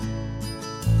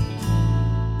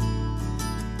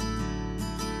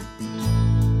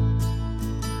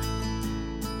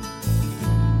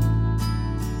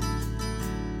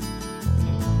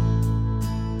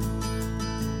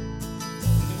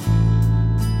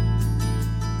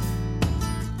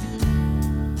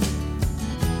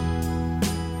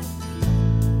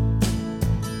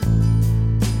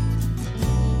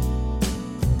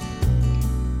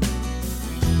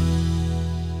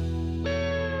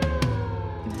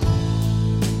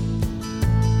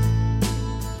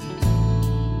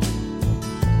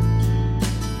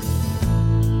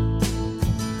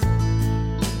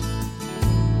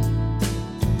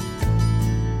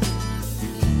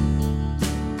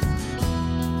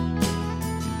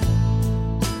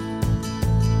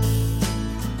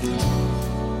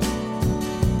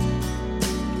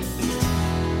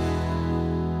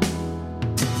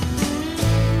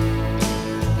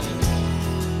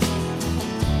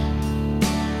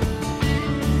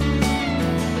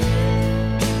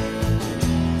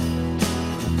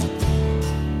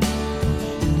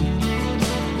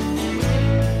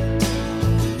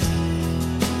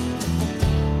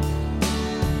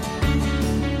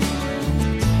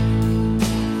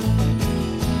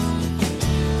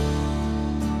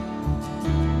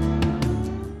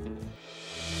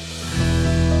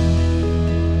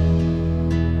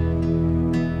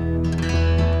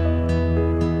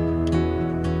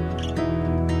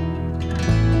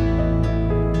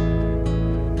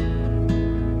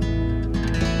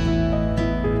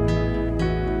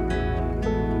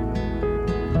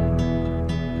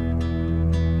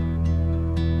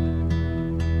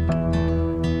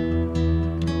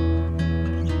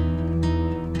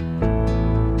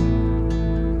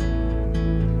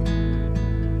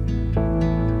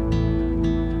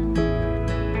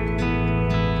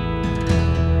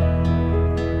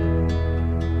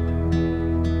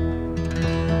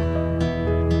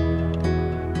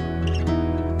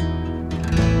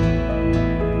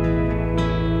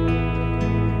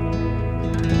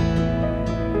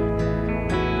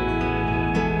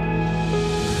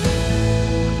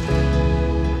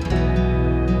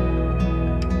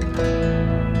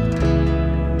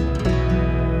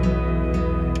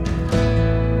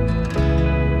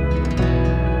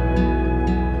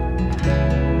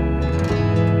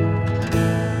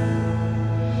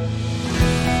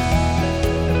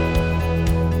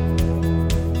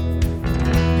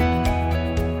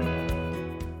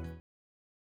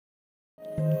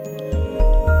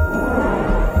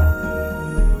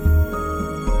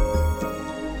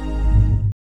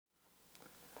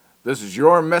This is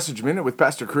your Message Minute with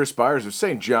Pastor Chris Byers of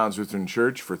St. John's Lutheran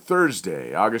Church for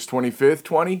Thursday, August 25th,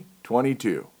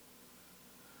 2022.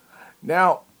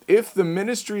 Now, if the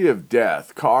ministry of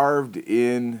death carved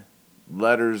in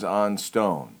letters on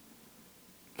stone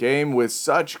came with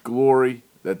such glory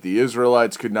that the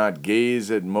Israelites could not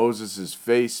gaze at Moses'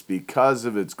 face because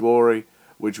of its glory,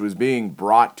 which was being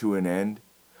brought to an end,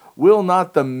 will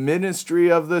not the ministry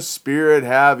of the Spirit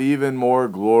have even more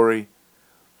glory?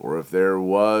 For if there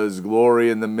was glory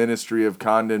in the ministry of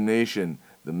condemnation,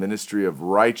 the ministry of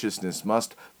righteousness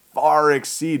must far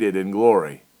exceed it in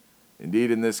glory.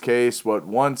 Indeed, in this case, what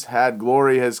once had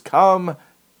glory has come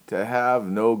to have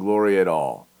no glory at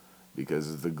all,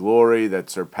 because of the glory that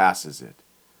surpasses it.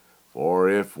 For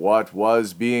if what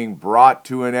was being brought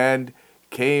to an end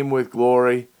came with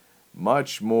glory,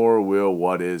 much more will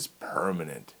what is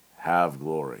permanent have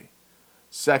glory.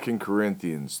 2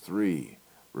 Corinthians 3,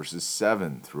 verses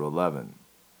 7 through 11.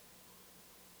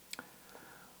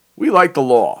 We like the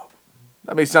law.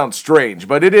 That may sound strange,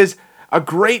 but it is a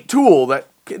great tool that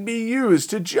can be used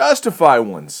to justify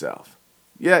oneself.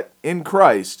 Yet, in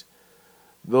Christ,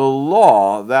 the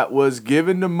law that was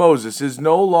given to Moses is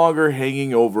no longer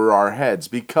hanging over our heads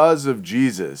because of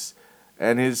Jesus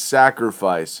and his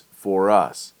sacrifice for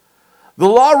us. The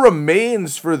law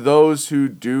remains for those who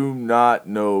do not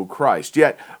know Christ.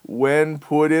 Yet, when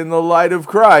put in the light of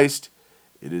Christ,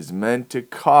 it is meant to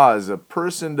cause a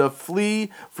person to flee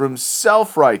from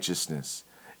self-righteousness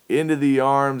into the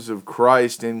arms of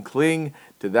Christ and cling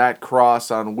to that cross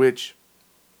on which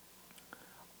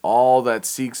all that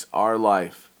seeks our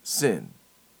life, sin,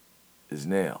 is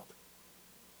nailed.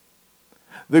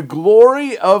 The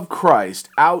glory of Christ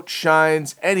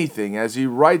outshines anything as he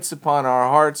writes upon our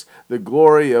hearts the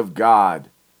glory of God.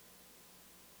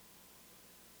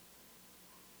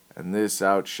 And this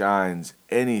outshines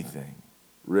anything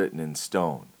written in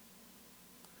stone.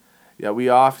 Yet we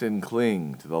often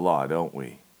cling to the law, don't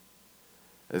we?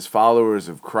 As followers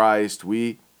of Christ,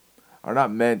 we are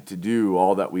not meant to do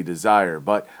all that we desire,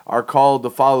 but are called to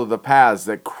follow the paths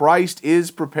that Christ is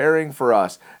preparing for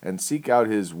us and seek out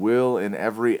his will in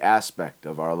every aspect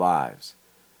of our lives.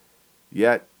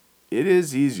 Yet, it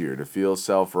is easier to feel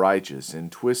self-righteous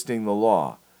in twisting the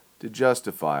law to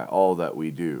justify all that we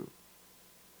do.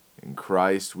 In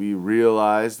Christ, we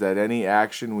realize that any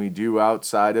action we do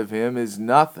outside of him is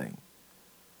nothing,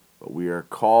 but we are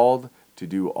called to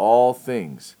do all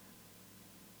things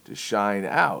to shine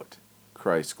out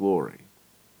Christ's glory.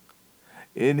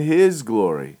 In his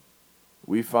glory,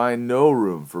 we find no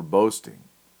room for boasting,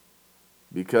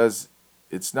 because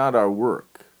it's not our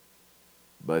work,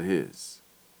 but his.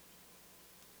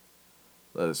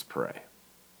 Let us pray.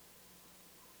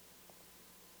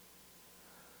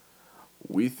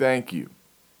 We thank you,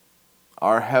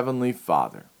 our Heavenly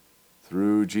Father,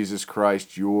 through Jesus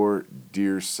Christ, your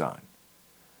dear Son,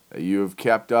 that you have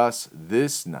kept us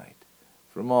this night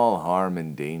from all harm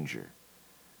and danger.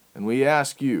 And we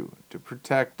ask you to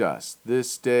protect us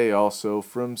this day also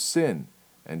from sin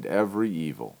and every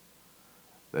evil,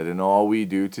 that in all we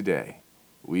do today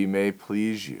we may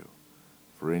please you.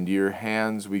 For into your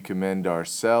hands we commend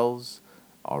ourselves,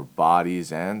 our bodies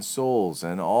and souls,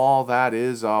 and all that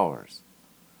is ours.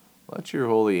 Let your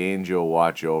holy angel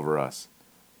watch over us,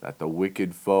 that the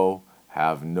wicked foe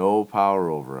have no power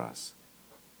over us.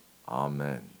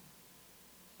 Amen.